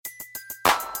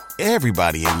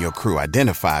Everybody in your crew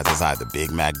identifies as either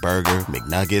Big Mac Burger,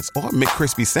 McNuggets, or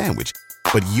McCrispy Sandwich.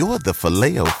 But you're the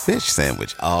Filet-O-Fish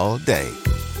Sandwich all day.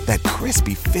 That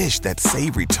crispy fish, that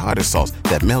savory tartar sauce,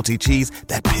 that melty cheese,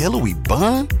 that pillowy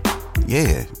bun.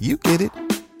 Yeah, you get it.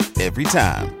 Every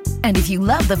time. And if you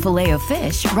love the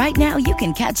Filet-O-Fish, right now you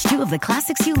can catch two of the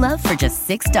classics you love for just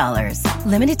 $6.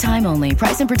 Limited time only.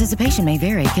 Price and participation may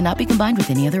vary. Cannot be combined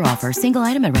with any other offer. Single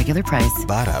item at regular price.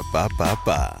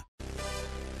 Ba-da-ba-ba-ba.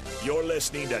 You're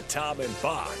listening to Tom and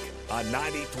Bock on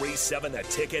 93.7 The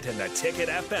Ticket and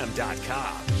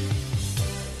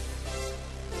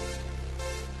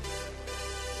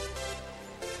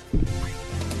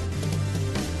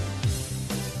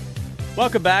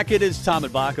Welcome back. It is Tom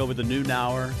and Bock over the noon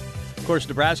hour. Of course,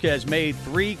 Nebraska has made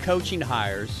 3 coaching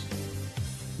hires.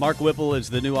 Mark Whipple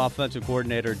is the new offensive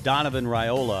coordinator. Donovan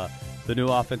Raiola, the new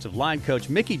offensive line coach.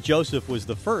 Mickey Joseph was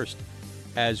the first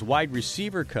as wide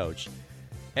receiver coach.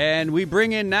 And we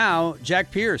bring in now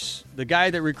Jack Pierce, the guy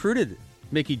that recruited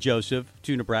Mickey Joseph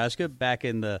to Nebraska back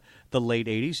in the late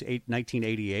 80s,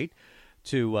 1988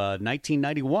 to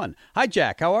 1991. Hi,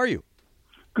 Jack. How are you?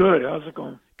 Good. How's it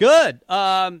going? Good.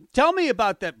 Tell me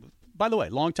about that. By the way,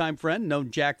 longtime friend,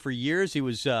 known Jack for years. He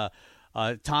was Tom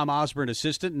Osborne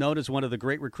assistant, known as one of the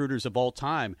great recruiters of all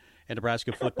time in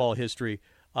Nebraska football history.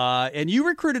 And you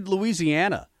recruited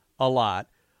Louisiana a lot.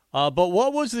 But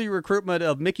what was the recruitment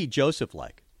of Mickey Joseph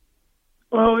like?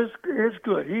 Well, it's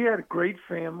good. He had a great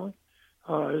family.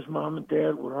 His mom and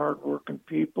dad were hardworking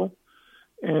people.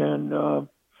 And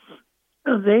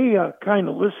they kind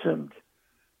of listened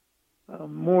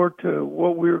more to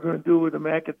what we were going to do with him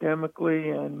academically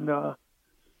and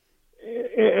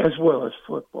as well as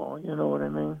football. You know what I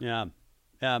mean? Yeah.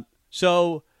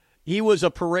 So he was a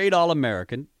parade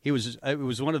All-American. He was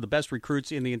one of the best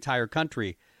recruits in the entire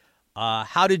country.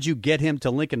 How did you get him to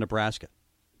Lincoln, Nebraska?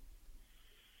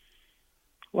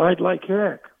 Well, I'd like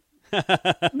heck.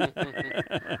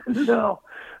 No.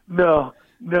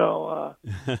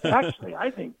 Actually,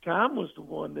 I think Tom was the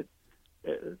one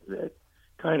that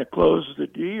kind of closed the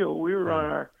deal. We were on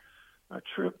our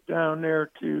trip down there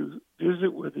to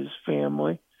visit with his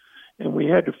family, and we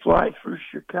had to fly through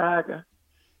Chicago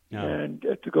and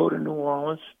to go to New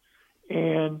Orleans.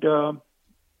 And Tom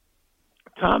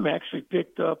actually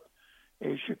picked up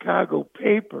a Chicago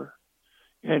paper,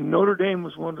 and Notre Dame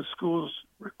was one of the schools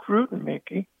recruiting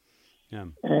Mickey. Yeah.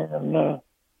 And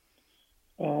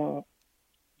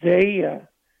they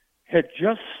had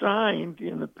just signed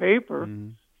in the paper,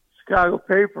 Chicago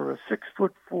paper, a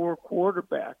 6'4"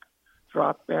 quarterback,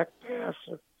 drop back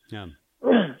passer. Yeah.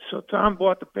 So Tom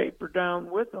bought the paper down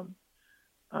with him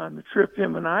on the trip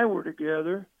him and I were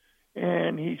together,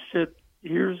 and he said,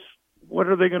 what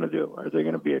are they going to do? Are they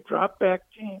going to be a drop back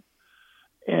team?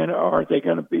 And are they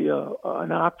going to be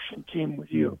an option team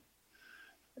with you?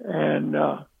 And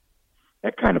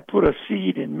that kind of put a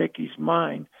seed in Mickey's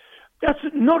mind.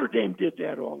 Notre Dame did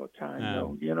that all the time,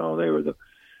 though. You know, they were the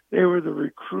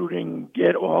recruiting,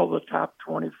 get all the top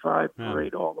 25,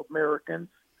 parade All-Americans,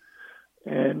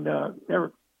 and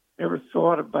never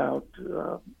thought about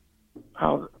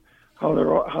how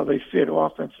they fit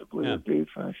offensively or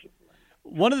defensively.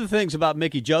 One of the things about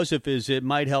Mickey Joseph is it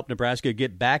might help Nebraska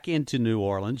get back into New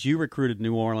Orleans. You recruited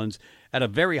New Orleans at a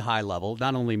very high level.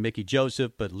 Not only Mickey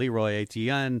Joseph, but Leroy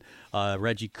Etienne,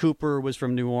 Reggie Cooper was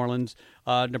from New Orleans.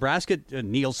 Nebraska,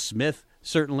 Neil Smith,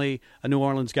 certainly a New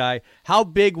Orleans guy. How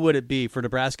big would it be for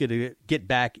Nebraska to get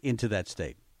back into that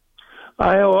state?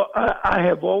 I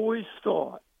have always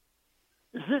thought.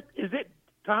 Is it?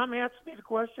 Tom asked me the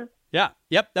question. Yeah.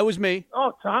 Yep. That was me.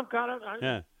 Oh, Tom got it.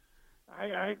 Yeah.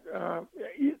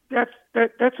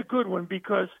 That's a good one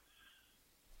because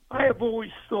I have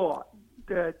always thought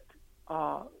that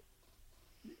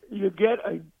you get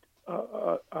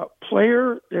a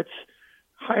player that's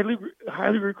highly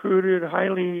recruited,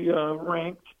 highly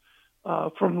ranked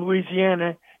from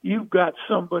Louisiana. You've got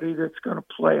somebody that's going to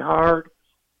play hard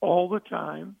all the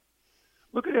time.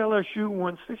 Look at LSU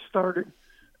once they started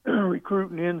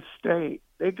recruiting in state.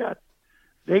 They got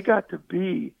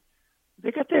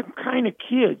them kind of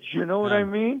kids, you know what I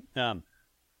mean? Yeah.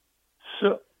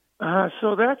 So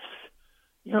that's,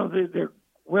 you know, they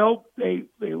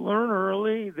learn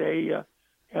early. They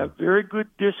have very good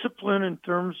discipline in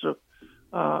terms of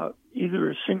either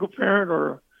a single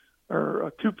parent or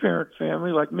a 2-parent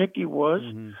family like Mickey was.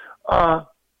 Mm-hmm.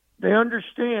 They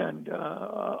understand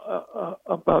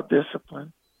about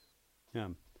discipline. Yeah.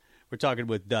 We're talking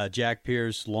with Jack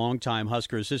Pierce, longtime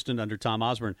Husker assistant under Tom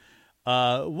Osborne.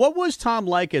 What was Tom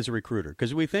like as a recruiter?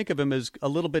 Because we think of him as a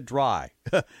little bit dry.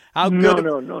 No.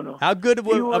 How good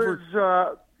he was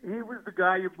he was the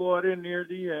guy you brought in near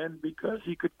the end because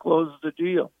he could close the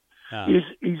deal. Yeah.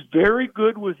 He's very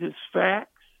good with his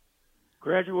facts,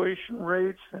 graduation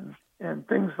rates, and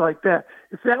things like that.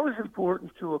 If that was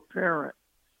important to a parent,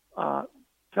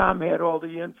 Tom had all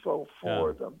the info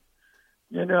for them.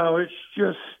 You know, it's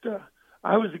just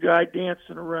I was the guy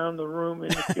dancing around the room in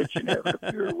the kitchen having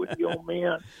a beer with the old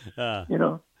man. You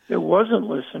know, it wasn't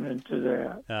listening to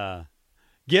that.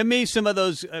 Give me some of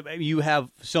those. You have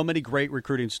so many great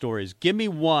recruiting stories. Give me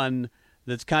one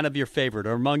that's kind of your favorite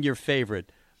or among your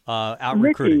favorite out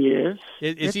recruiting.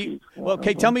 Is he? Well,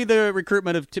 okay, tell me the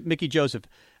recruitment of Mickey Joseph,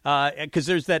 because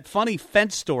there's that funny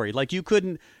fence story. Like you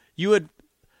had.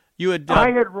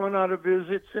 I had run out of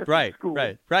visits at the school.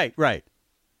 Right.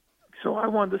 So I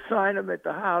wanted to sign him at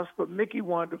the house, but Mickey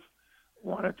wanted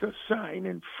to sign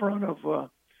in front of the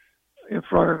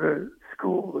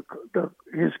school,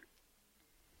 his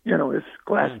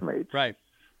classmates,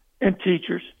 and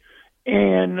teachers,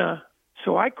 and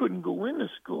so I couldn't go into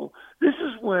school. This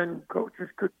is when coaches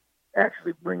could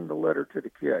actually bring the letter to the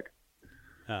kid,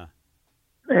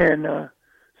 and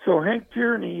so Hank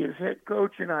Tierney, his head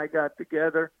coach, and I got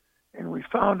together, and we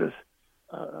found us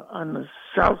on the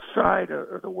south side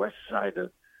or the west side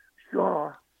of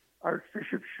Shaw.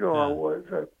 Archbishop Shaw was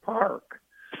a park,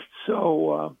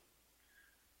 so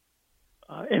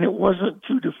and it wasn't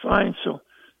too defined, so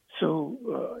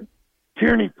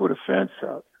Tierney put a fence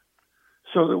up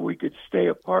so that we could stay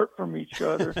apart from each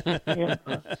other and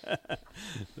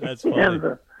That's funny. hand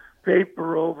the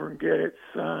paper over and get it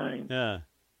signed. Yeah.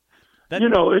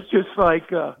 It's just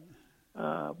like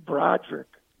Broderick.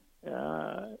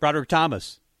 Broderick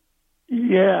Thomas.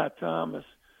 Yeah, Thomas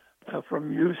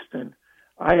from Houston.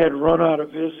 I had run out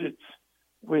of visits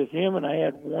with him, and I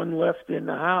had one left in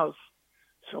the house.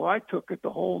 So I took it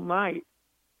the whole night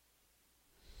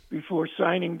before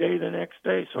signing day the next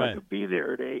day, so I could be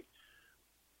there at 8.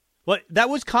 Well, that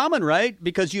was common, right?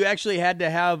 Because you actually had to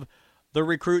have the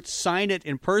recruits sign it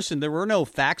in person. There were no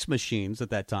fax machines at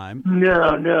that time.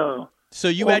 No. So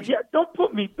you don't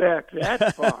put me back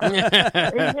that far. They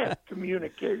had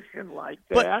communication like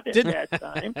that at that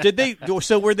time. Did they?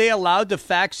 So were they allowed to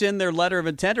fax in their letter of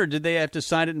intent, or did they have to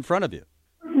sign it in front of you?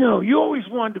 No, you always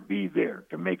wanted to be there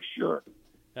to make sure.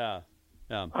 Yeah.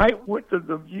 I went to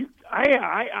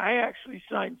I actually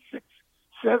signed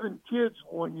 7 kids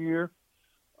one year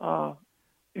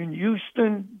in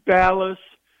Houston, Dallas,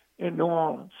 and New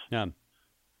Orleans. Yeah.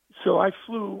 So I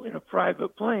flew in a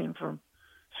private plane from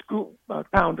school,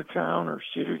 town to town, or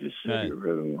city to city, or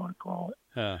whatever you want to call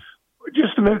it.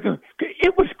 Just to make them.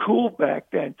 It was cool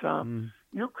back then, Tom.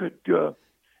 You could,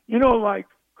 like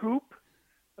Coop.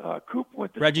 Coop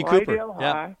went to Reggie Slidell Cooper.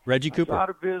 High. Yeah. Reggie Cooper. Out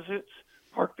of visits,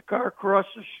 parked the car across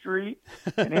the street,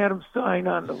 and had him sign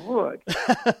on the hood.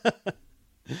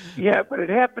 Yeah, but it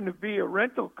happened to be a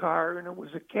rental car, and it was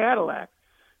a Cadillac.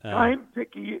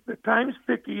 The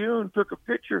Times-Picayune took a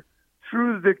picture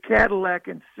through the Cadillac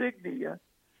insignia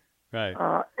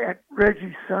at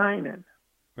Reggie signing.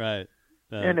 Right.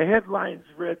 And the headlines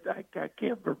read, I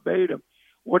can't verbatim,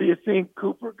 what do you think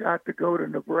Cooper got to go to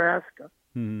Nebraska?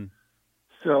 Mm-hmm.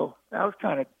 So that was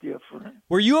kind of different.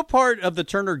 Were you a part of the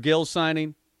Turner Gill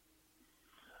signing?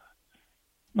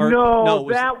 That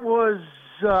was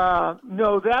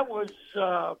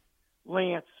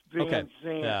Lance Van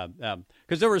Zandt. Yeah.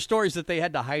 Because there were stories that they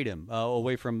had to hide him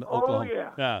away from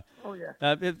Oklahoma. Oh,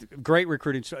 yeah. Great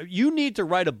recruiting. You need to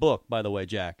write a book, by the way,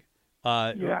 Jack.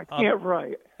 I can't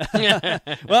write.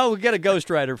 Well, we get a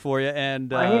ghostwriter for you, and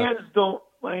my hands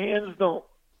don't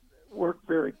work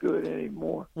very good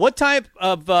anymore. What type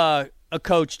of a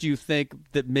coach do you think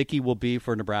that Mickey will be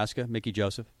for Nebraska, Mickey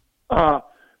Joseph?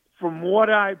 From what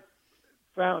I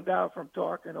found out from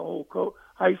talking to old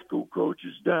high school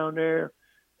coaches down there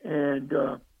and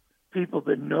people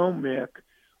that know Mick,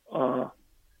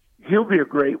 he'll be a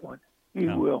great one. He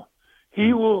will.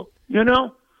 He will.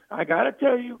 I got to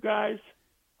tell you guys,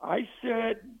 I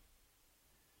said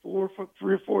 3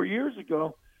 or 4 years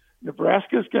ago,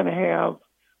 Nebraska's going to have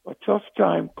a tough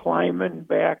time climbing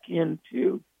back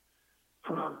into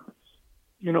prominence,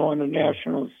 on the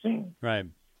national scene. Right.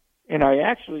 And I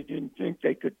actually didn't think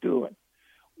they could do it.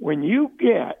 When you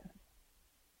get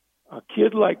a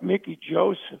kid like Mickey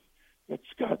Joseph that's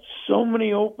got so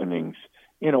many openings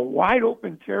in a wide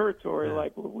open territory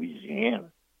like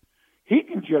Louisiana, he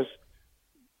can just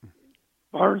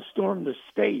barnstorm the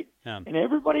state. And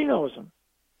everybody knows him.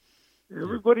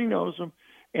 Everybody knows him.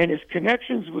 And his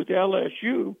connections with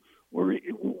LSU will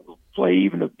play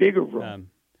even a bigger role.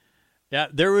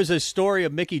 There was a story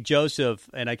of Mickey Joseph,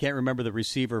 and I can't remember the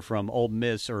receiver from Ole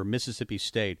Miss or Mississippi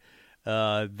State,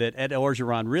 that Ed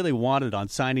Orgeron really wanted on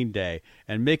signing day.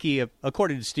 And Mickey,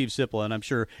 according to Steve Sipple, and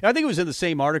I think it was in the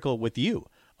same article with you,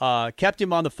 kept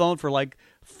him on the phone for like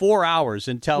 4 hours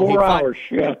until he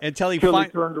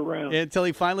turned around. Until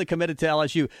he finally committed to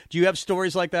LSU. Do you have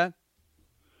stories like that?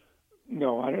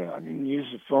 No, I didn't use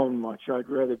the phone much. I'd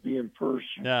rather be in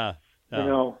person. Yeah.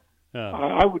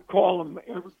 I would call him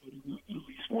everybody at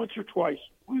least once or twice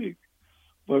a week,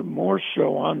 but more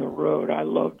so on the road. I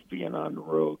loved being on the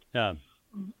road. Yeah.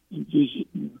 And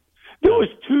visiting. There was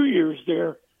 2 years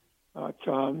there,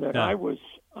 Tom, that I was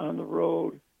on the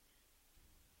road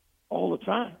all the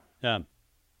time. Yeah.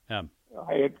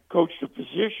 I had coached a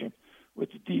position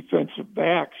with the defensive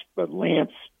backs, but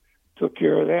Lance took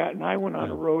care of that, and I went on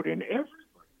the road in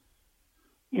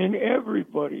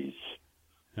everybody's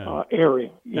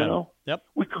area. You know. Yep.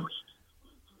 We coached.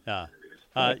 Yeah.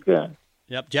 Like that.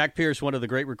 Yep. Jack Pierce, one of the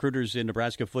great recruiters in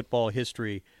Nebraska football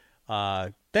history.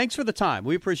 Thanks for the time.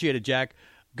 We appreciate it, Jack.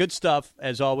 Good stuff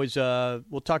as always.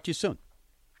 We'll talk to you soon.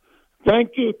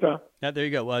 Thank you, Tom. Yeah, there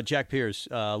you go. Jack Pierce,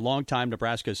 longtime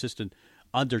Nebraska assistant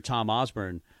under Tom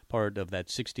Osborne, part of that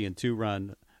 60-2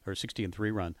 run or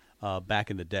 60-3 run back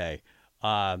in the day.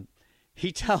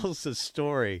 He tells a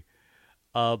story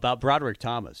about Broderick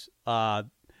Thomas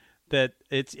that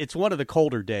it's one of the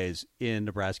colder days in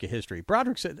Nebraska history.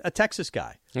 Broderick's a Texas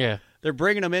guy. Yeah. They're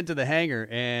bringing him into the hangar,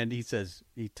 and he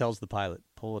tells the pilot,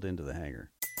 pull it into the hangar.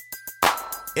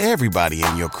 Everybody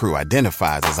in your crew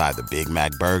identifies as either Big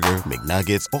Mac Burger,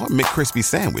 McNuggets, or McCrispy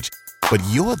Sandwich. But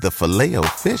you're the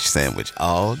Filet-O-Fish Sandwich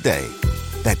all day.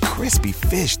 That crispy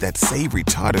fish, that savory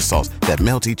tartar sauce, that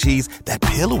melty cheese, that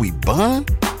pillowy bun.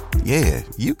 Yeah,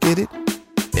 you get it.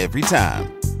 Every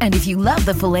time. And if you love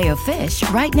the Filet-O-Fish,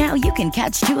 right now you can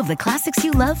catch two of the classics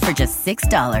you love for just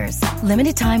 $6.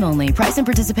 Limited time only. Price and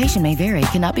participation may vary.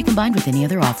 Cannot be combined with any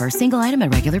other offer. Single item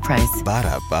at regular price.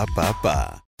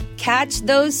 Ba-da-ba-ba-ba. Catch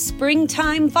those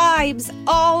springtime vibes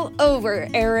all over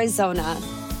Arizona.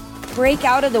 Break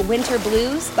out of the winter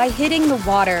blues by hitting the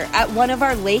water at one of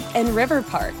our lake and river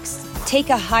parks. Take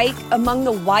a hike among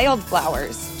the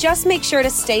wildflowers. Just make sure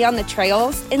to stay on the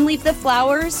trails and leave the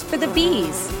flowers for the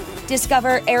bees.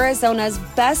 Discover Arizona's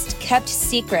best kept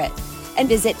secret and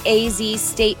visit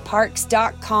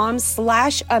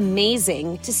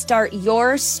azstateparks.com/amazing to start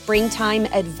your springtime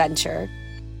adventure.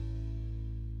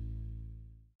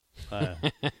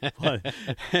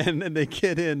 And then they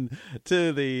get in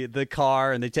to the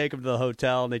car and they take him to the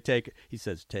hotel and he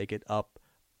says, take it up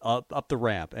the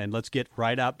ramp and let's get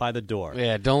right out by the door.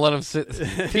 Yeah, don't let him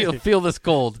feel this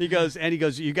cold. He goes,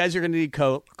 you guys are going to need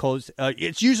clothes.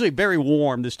 It's usually very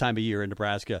warm this time of year in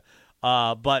Nebraska,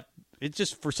 but it's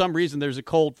just for some reason there's a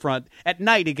cold front. At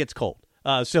night it gets cold.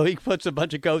 So he puts a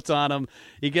bunch of coats on him.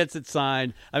 He gets it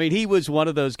signed. I mean, he was one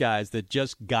of those guys that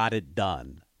just got it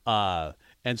done.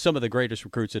 And some of the greatest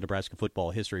recruits in Nebraska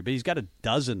football history. But he's got a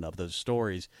dozen of those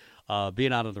stories,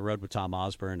 being out on the road with Tom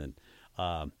Osborne, and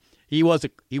he was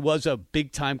a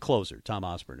big time closer. Tom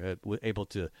Osborne, able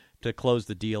to close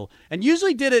the deal, and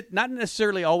usually did it not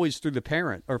necessarily always through the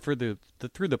parent or through the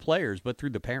players, but through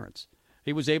the parents.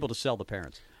 He was able to sell the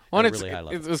parents. Well,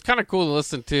 it was kind of cool to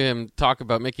listen to him talk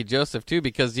about Mickey Joseph, too,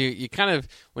 because you kind of,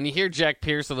 when you hear Jack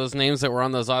Pierce or those names that were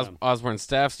on those Osborne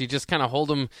staffs, you just kind of hold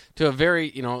them to a very,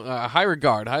 high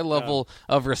regard, high level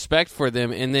of respect for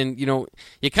them. And then, you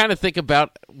kind of think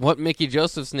about what Mickey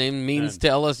Joseph's name means to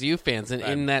LSU fans. And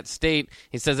in that state,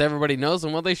 he says everybody knows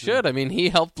him. Well, they should. I mean, he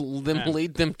helped them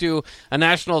lead them to a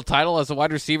national title as a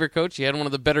wide receiver coach. He had one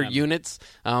of the better units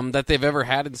that they've ever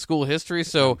had in school history.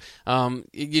 So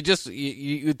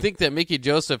you think that Mickey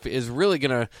Joseph is really going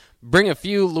to bring a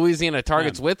few Louisiana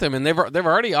targets with him, and they've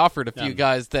already offered a few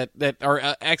guys that are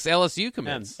ex-LSU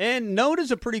commits. And known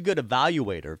as a pretty good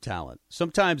evaluator of talent.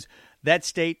 Sometimes that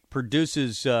state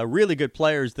produces really good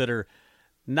players that are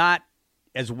not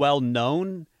as well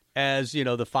known as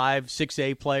the 5,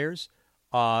 6A players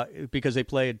because they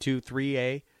play in 2,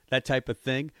 3A, that type of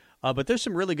thing. But there's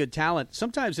some really good talent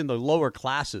sometimes in the lower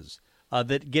classes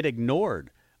that get ignored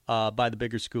by the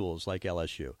bigger schools like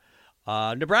LSU.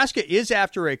 Nebraska is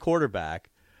after a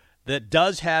quarterback that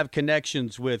does have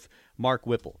connections with Mark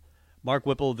Whipple. Mark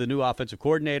Whipple, the new offensive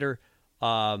coordinator.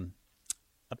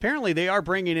 Apparently, they are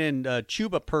bringing in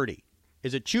Chuba Purdy.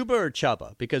 Is it Chuba or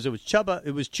Chuba? Because it was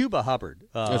Chuba Hubbard.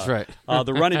 That's right.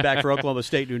 The running back for Oklahoma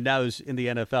State, who now is in the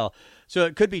NFL. So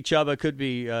it could be Chuba, could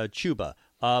be Chuba.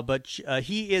 But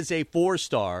he is a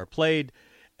 4-star, played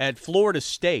at Florida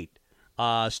State,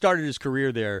 started his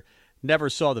career there.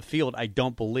 Never saw the field, I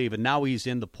don't believe. And now he's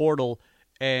in the portal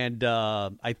and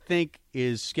I think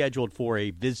is scheduled for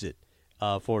a visit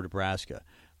for Nebraska.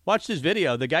 Watch this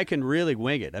video. The guy can really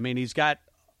wing it. I mean, he's got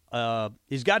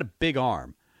he's got a big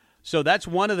arm. So that's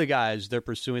one of the guys they're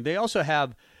pursuing. They also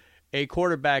have a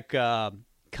quarterback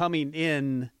coming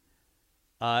in,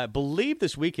 I believe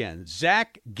this weekend.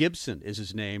 Zach Gibson is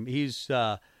his name. He's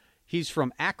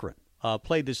from Akron.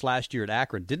 Played this last year at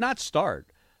Akron. Did not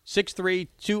start. 6'3",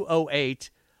 208.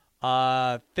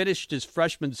 Finished his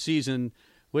freshman season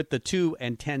with the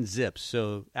 2-10 zips.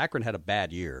 So Akron had a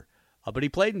bad year. But he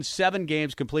played in 7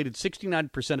 games, completed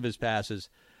 69% of his passes,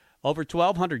 over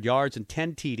 1,200 yards and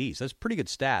 10 TDs. That's pretty good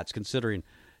stats considering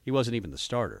he wasn't even the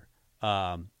starter.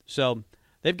 So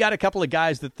they've got a couple of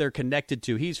guys that they're connected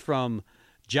to. He's from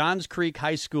Johns Creek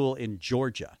High School in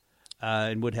Georgia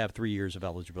and would have 3 years of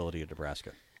eligibility at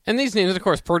Nebraska. And these names, of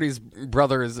course, Purdy's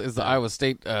brother is the Iowa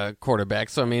State quarterback.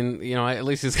 So, I mean, at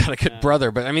least he's got a good brother.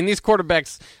 But, I mean, these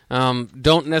quarterbacks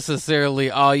don't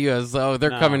necessarily awe you as though they're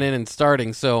coming in and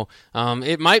starting. So,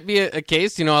 it might be a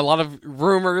case, a lot of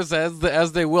rumors,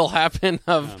 as they will happen,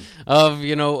 of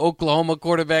Oklahoma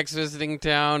quarterbacks visiting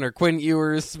town or Quinn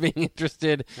Ewers being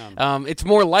interested. It's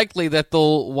more likely that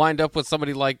they'll wind up with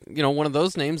somebody like, one of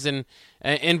those names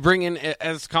and bring in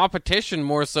as competition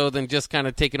more so than just kind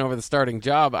of taking over the starting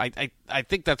job. I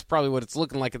think that's probably what it's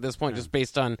looking like at this point, just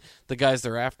based on the guys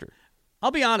they're after.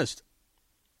 I'll be honest.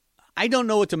 I don't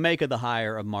know what to make of the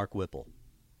hire of Mark Whipple.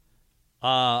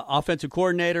 Offensive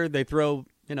coordinator, they throw,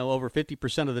 over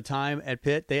 50% of the time at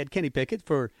Pitt. They had Kenny Pickett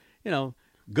for,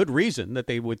 good reason that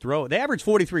they would throw. They average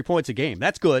 43 points a game.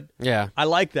 That's good. Yeah. I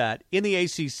like that. In the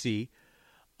ACC,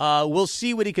 we'll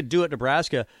see what he could do at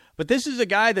Nebraska. But this is a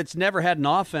guy that's never had an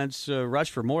offense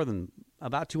rush for more than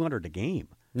about 200 a game.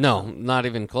 No, not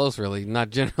even close, really. Not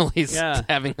generally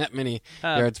having that many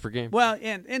yards per game. Well,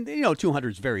 and 200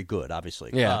 is very good,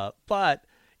 obviously. Yeah. But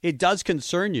it does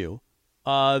concern you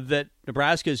that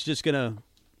Nebraska is just going to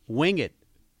wing it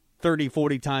 30,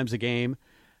 40 times a game,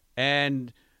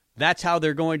 and that's how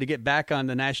they're going to get back on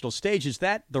the national stage. Is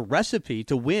that the recipe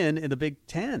to win in the Big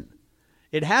Ten?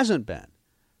 It hasn't been.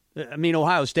 I mean,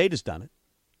 Ohio State has done it.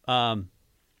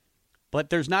 But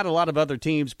there's not a lot of other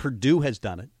teams. Purdue has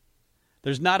done it.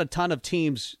 There's not a ton of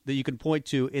teams that you can point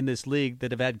to in this league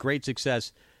that have had great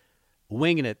success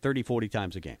winging it 30, 40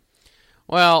 times a game.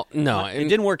 Well, no. It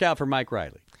didn't work out for Mike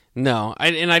Riley. No,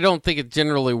 and I don't think it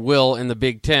generally will in the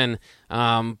Big Ten.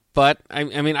 But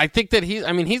I think that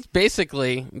he's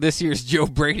basically this year's Joe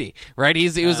Brady, right?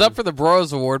 He was up for the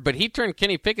Burrows Award, but he turned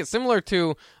Kenny Pickett similar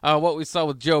to what we saw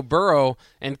with Joe Burrow.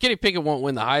 And Kenny Pickett won't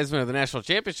win the Heisman or the national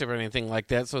championship or anything like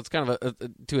that, so it's kind of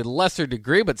to a lesser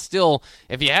degree. But still,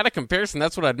 if you had a comparison,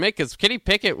 that's what I'd make. Because Kenny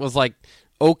Pickett was like,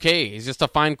 okay, he's just a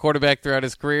fine quarterback throughout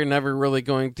his career, never really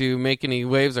going to make any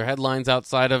waves or headlines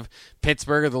outside of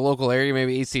Pittsburgh or the local area,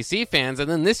 maybe ACC fans. And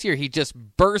then this year he just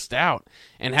burst out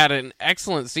and had an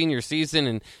excellent senior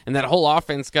season, and that whole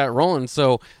offense got rolling.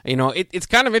 So, it's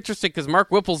kind of interesting because Mark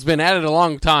Whipple's been at it a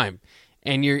long time.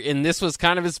 And this was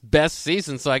kind of his best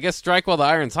season. So I guess strike while the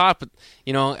iron's hot. But,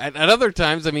 at other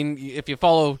times, I mean, if you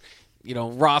follow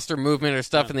roster movement or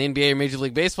stuff in the NBA or Major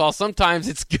League Baseball, sometimes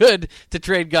it's good to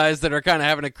trade guys that are kind of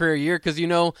having a career year because,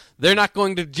 they're not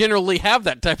going to generally have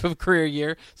that type of career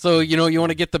year. So, you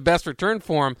want to get the best return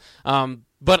for them.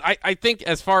 But I think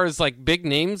as far as, like, big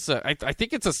names, I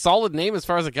think it's a solid name as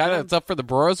far as a guy that's up for the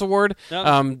Burrows Award.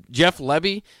 Jeff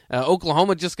Lebby.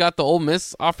 Oklahoma just got the Ole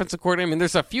Miss offensive coordinator. I mean,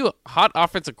 there's a few hot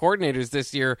offensive coordinators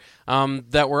this year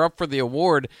that were up for the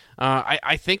award.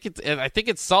 I think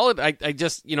it's solid. I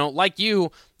just, like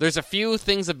you, there's a few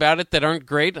things about it that aren't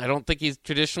great. I don't think he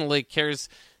traditionally cares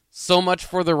so much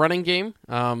for the running game.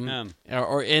 And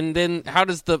then how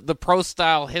does the pro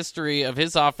style history of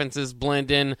his offenses blend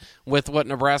in with what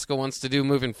Nebraska wants to do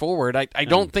moving forward? I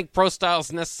don't think pro style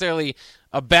is necessarily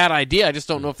a bad idea. I just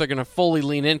don't know if they're going to fully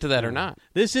lean into that or not.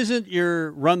 This isn't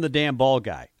your run the damn ball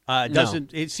guy. No.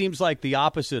 It seems like the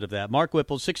opposite of that. Mark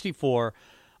Whipple, 64,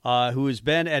 who has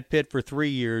been at Pitt for 3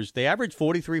 years. They averaged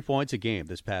 43 points a game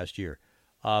this past year.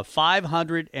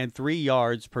 503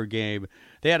 yards per game.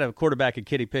 They had a quarterback in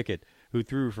Kenny Pickett who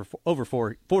threw for over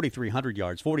 4,300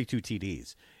 yards, 42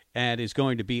 TDs, and is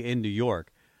going to be in New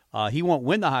York. He won't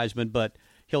win the Heisman, but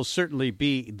he'll certainly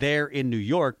be there in New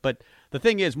York. But the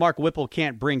thing is, Mark Whipple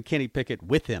can't bring Kenny Pickett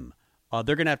with him.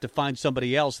 They're going to have to find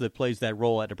somebody else that plays that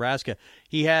role at Nebraska.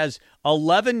 He has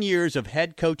 11 years of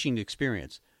head coaching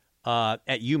experience at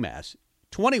UMass,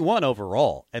 21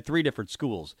 overall at 3 different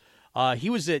schools. He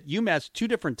was at UMass 2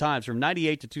 different times, from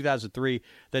 98 to 2003,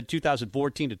 then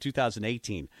 2014 to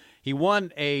 2018. He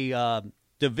won a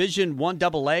Division I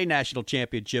AA national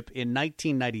championship in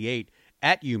 1998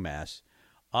 at UMass.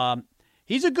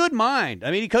 He's a good mind.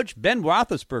 I mean, he coached Ben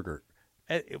Roethlisberger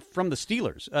from the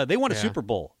Steelers. They won a Super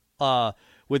Bowl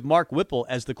with Mark Whipple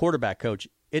as the quarterback coach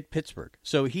at Pittsburgh.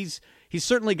 So he's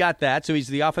certainly got that. So he's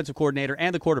the offensive coordinator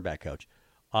and the quarterback coach.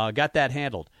 Got that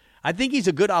handled. I think he's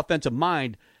a good offensive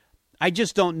mind. I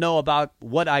just don't know about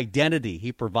what identity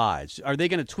he provides. Are they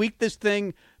going to tweak this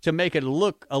thing to make it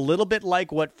look a little bit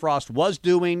like what Frost was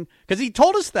doing? Because he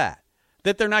told us that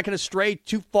they're not going to stray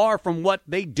too far from what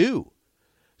they do.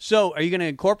 So are you going to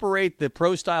incorporate the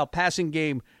pro-style passing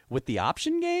game with the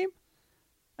option game?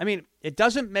 I mean, it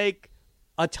doesn't make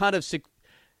a ton of sense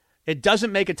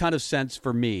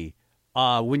for me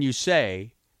when you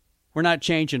say we're not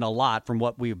changing a lot from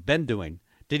what we've been doing.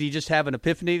 Did he just have an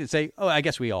epiphany to say, oh, I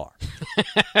guess we are?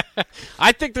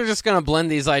 I think they're just going to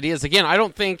blend these ideas. Again, I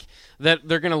don't think that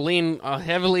they're going to lean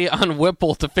heavily on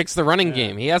Whipple to fix the running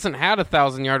game. He hasn't had a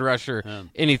 1,000-yard rusher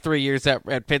any 3 years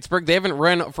at Pittsburgh. They haven't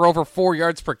run for over 4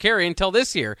 yards per carry until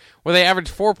this year, where they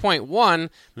averaged 4.1,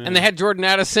 and they had Jordan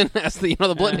Addison as the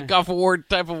Blitnikoff Award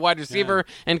type of wide receiver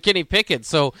and Kenny Pickett.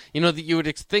 So, you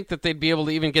would think that they'd be able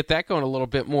to even get that going a little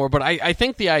bit more. But I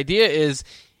think the idea is,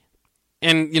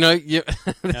 and,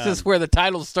 this is where the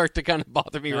titles start to kind of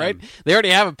bother me, right? They already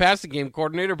have a passing game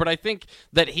coordinator, but I think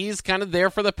that he's kind of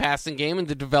there for the passing game and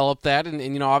to develop that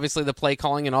and obviously the play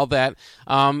calling and all that.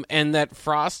 And that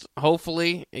Frost,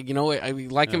 hopefully, I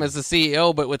like him as the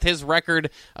CEO, but with his record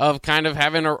of kind of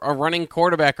having a running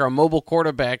quarterback or a mobile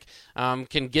quarterback,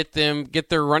 can get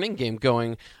their running game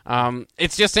going.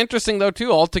 It's just interesting, though,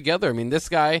 too, altogether. I mean, this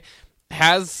guy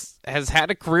has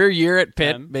had a career year at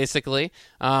Pitt, basically.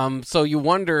 So you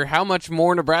wonder how much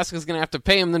more Nebraska's going to have to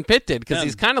pay him than Pitt did, because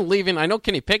he's kind of leaving. I know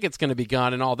Kenny Pickett's going to be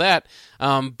gone and all that,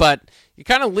 but you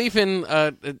kind of leave in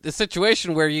a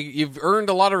situation where you've earned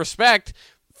a lot of respect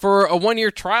for a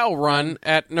 1-year trial run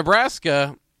at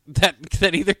Nebraska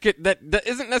that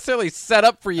isn't necessarily set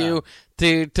up for you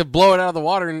to blow it out of the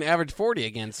water and average 40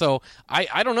 again. So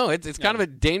I don't know. It's kind of a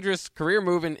dangerous career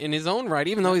move in his own right,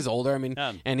 even though he's older. I mean,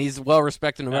 and he's well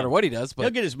respected no matter what he does. But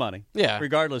he'll get his money. Yeah,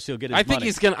 regardless, he'll get his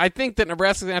money. I think that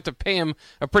Nebraska's gonna have to pay him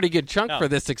a pretty good chunk for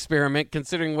this experiment,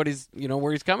 considering what he's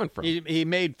where he's coming from. He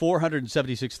made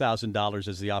 $476,000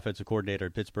 as the offensive coordinator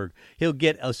at Pittsburgh. He'll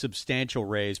get a substantial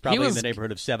raise, probably in the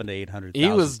neighborhood of $700,000 to $800,000. He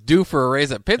was due for a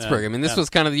raise at Pittsburgh. I mean, this was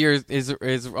kind of the year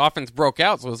his offense broke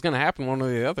out, so it was going to happen one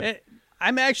way or the other.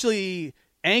 I'm actually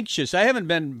anxious. I haven't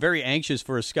been very anxious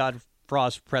for a Scott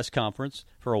Frost press conference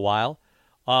for a while,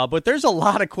 but there's a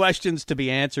lot of questions to be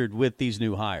answered with these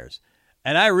new hires.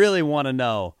 And I really want to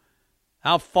know,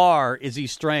 how far is he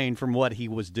straying from what he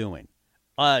was doing?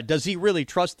 Does he really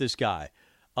trust this guy,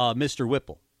 Mr.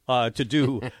 Whipple, to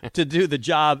do the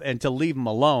job and to leave him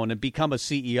alone and become a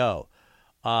CEO?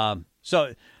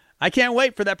 So I can't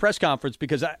wait for that press conference,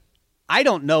 because I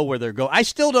don't know where they're going. I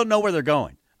still don't know where they're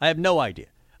going. I have no idea.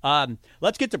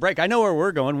 Let's get to break. I know where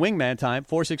we're going. Wingman time,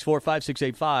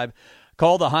 464-5685.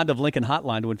 Call the Honda of Lincoln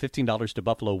hotline to win $15 to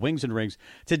Buffalo Wings and Rings.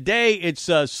 Today, it's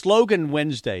Slogan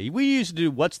Wednesday. We used to do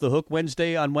What's the Hook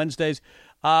Wednesday on Wednesdays,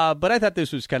 but I thought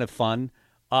this was kind of fun.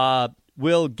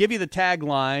 We'll give you the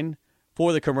tagline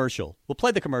for the commercial. We'll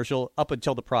play the commercial up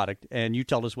until the product, and you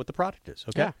tell us what the product is,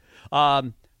 okay? Yeah.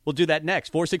 We'll do that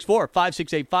next.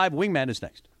 464-5685. Wingman is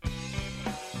next.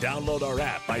 Download our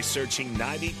app by searching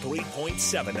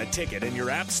 93.7 The Ticket in your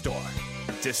app store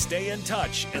to stay in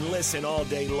touch and listen all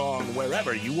day long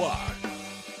wherever you are.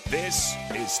 This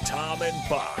is Tom and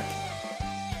Bock.